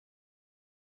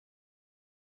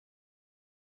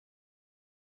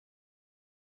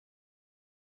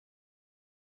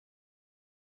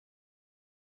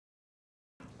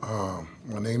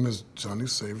My name is Johnny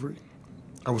Savory.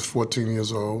 I was 14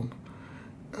 years old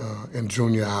in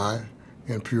junior high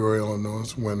in Peoria,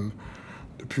 Illinois, when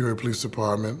the Peoria Police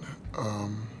Department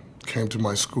came to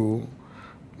my school.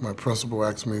 My principal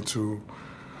asked me to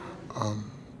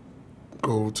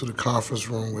go to the conference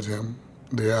room with him.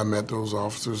 There I met those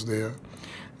officers there,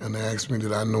 and they asked me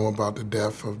did I know about the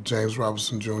death of James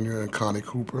Robinson Jr. and Connie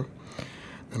Cooper,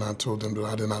 and I told them that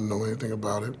I did not know anything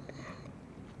about it.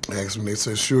 They asked me, they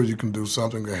said, sure, you can do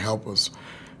something to help us,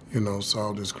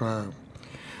 solve this crime.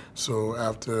 So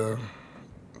after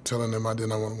telling them I did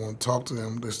not want to talk to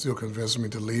them, they still convinced me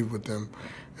to leave with them,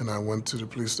 and I went to the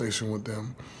police station with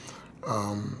them.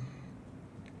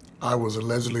 I was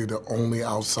allegedly the only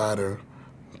outsider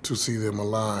to see them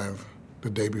alive the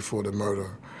day before the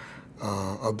murder,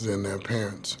 other than their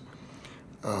parents.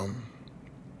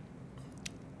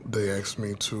 They asked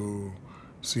me to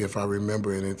see if I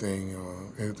remember anything,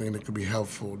 anything that could be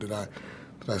helpful. Did I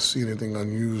see anything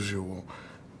unusual?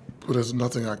 But there's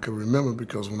nothing I could remember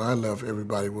because when I left,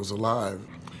 everybody was alive.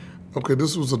 Okay,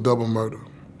 this was a double murder.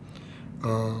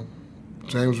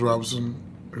 James Robinson,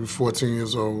 he was 14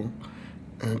 years old,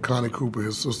 and Connie Cooper,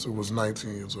 his sister, was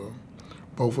 19 years old.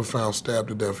 Both were found stabbed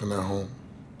to death in their home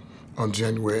on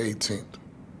January 18th.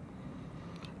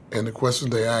 And the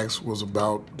question they asked was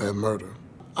about that murder.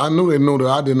 I knew they knew that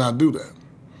I did not do that.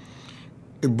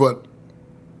 But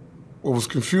what was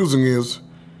confusing is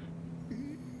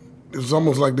it was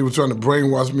almost like they were trying to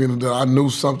brainwash me into that I knew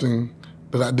something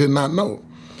that I did not know.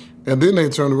 And then they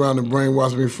turned around and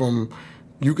brainwashed me from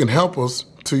you can help us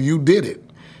to you did it.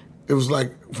 It was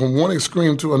like from one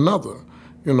extreme to another.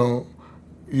 You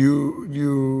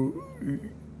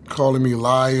calling me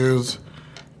liars,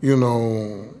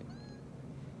 I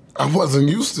wasn't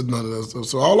used to none of that stuff.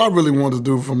 So all I really wanted to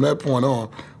do from that point on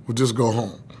was just go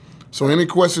home. So any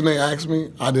question they asked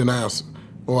me, I didn't answer.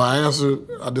 Or I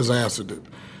just answered it,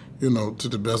 to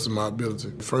the best of my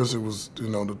ability. First it was,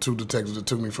 the two detectives that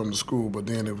took me from the school, but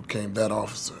then it became that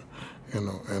officer, and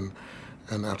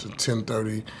after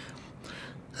 10:30,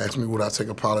 asked me would I take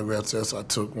a polygraph test. I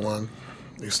took one.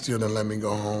 They still didn't let me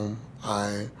go home.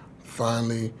 I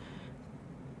finally,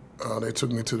 they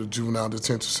took me to the juvenile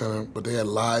detention center, but they had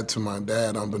lied to my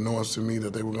dad, unbeknownst to me,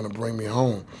 that they were gonna bring me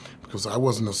home because I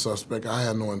wasn't a suspect. I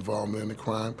had no involvement in the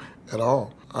crime at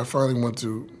all. I finally went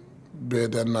to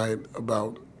bed that night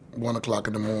about 1 o'clock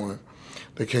in the morning.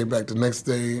 They came back the next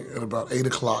day at about 8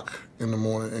 o'clock in the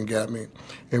morning and got me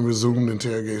and resumed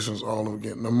interrogations all over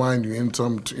again. Now, mind you, in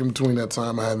between that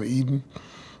time, I haven't eaten,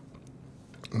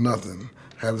 nothing.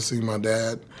 Haven't seen my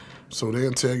dad. So they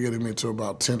interrogated me till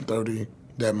about 10:30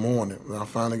 that morning. I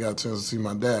finally got a chance to see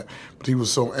my dad. But he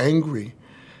was so angry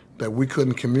that we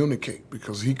couldn't communicate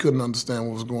because he couldn't understand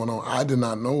what was going on. I did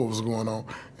not know what was going on,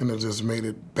 and it just made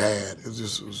it bad. It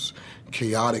just was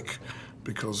chaotic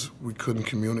because we couldn't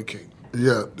communicate.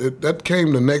 Yeah, that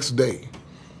came the next day,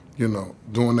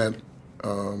 doing that,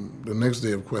 the next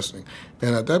day of questioning.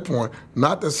 And at that point,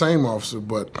 not the same officer,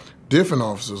 but different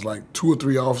officers, like 2 or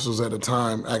 3 officers at a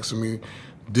time asking me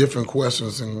different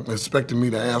questions and expecting me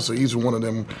to answer each one of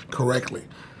them correctly.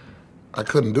 I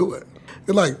couldn't do it.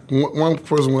 It's like one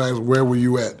person would ask, where were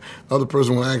you at? The other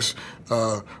person would ask,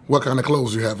 what kind of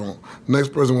clothes you have on? The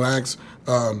next person would ask,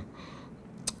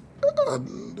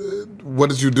 what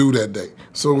did you do that day?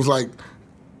 So it was like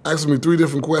asking me 3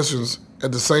 different questions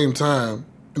at the same time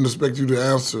and expect you to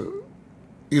answer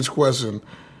each question,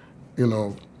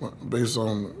 based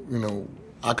on,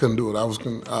 I couldn't do it. I was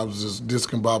just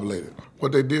discombobulated.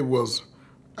 What they did was,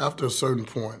 after a certain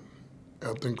point,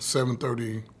 I think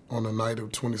 7:30 on the night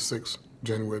of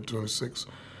January 26,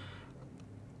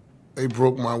 they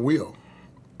broke my will.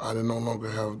 I didn't no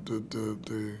longer have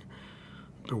the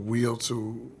will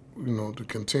to, to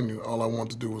continue. All I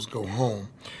wanted to do was go home.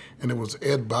 And it was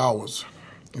Ed Bowers.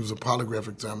 He was a polygraph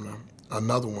examiner,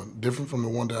 another one, different from the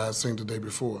one that I had seen the day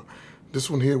before. This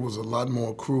one here was a lot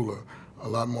more crueler, a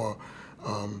lot more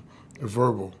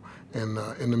verbal. And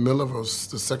in the middle of the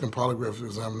second polygraph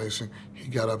examination, he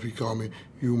got up, he called me,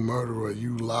 you murderer,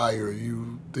 you liar,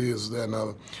 you this, that, and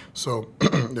other. So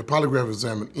the polygraph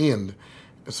exam ended.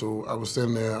 And so I was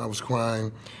standing there, I was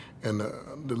crying, and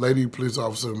the lady police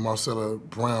officer, Marcella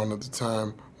Brown at the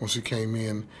time, when she came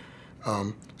in,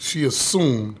 she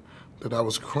assumed that I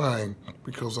was crying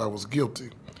because I was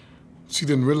guilty. She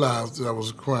didn't realize that I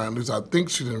was crying, at least I think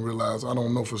she didn't realize, I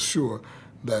don't know for sure,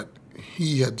 that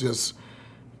he had just,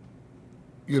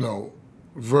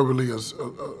 verbally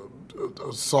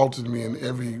assaulted me in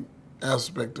every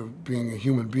aspect of being a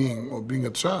human being or being a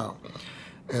child.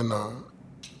 And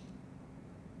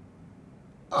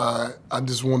I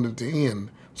just wanted it to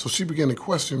end. So she began to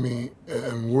question me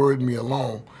and worried me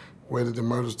along. Where did the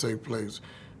murders take place?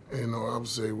 You know, I would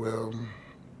say, well,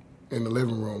 in the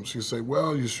living room. She'd say,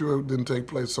 well, you sure it didn't take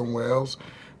place somewhere else?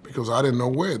 Because I didn't know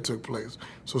where it took place.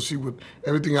 So she would,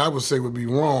 everything I would say would be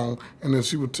wrong, and then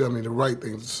she would tell me the right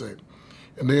thing to say.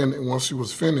 And then once she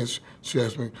was finished, she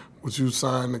asked me, would you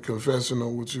sign the confession, or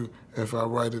would you, if I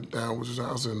write it down, would you sign?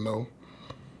 I said, no.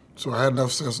 So I had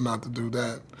enough sense not to do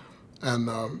that. And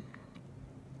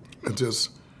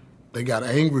they got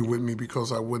angry with me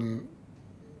because I wouldn't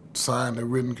sign the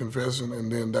written confession,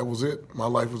 and then that was it. My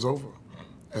life was over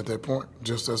at that point,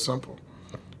 just that simple.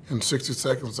 In 60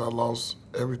 seconds, I lost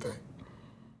everything.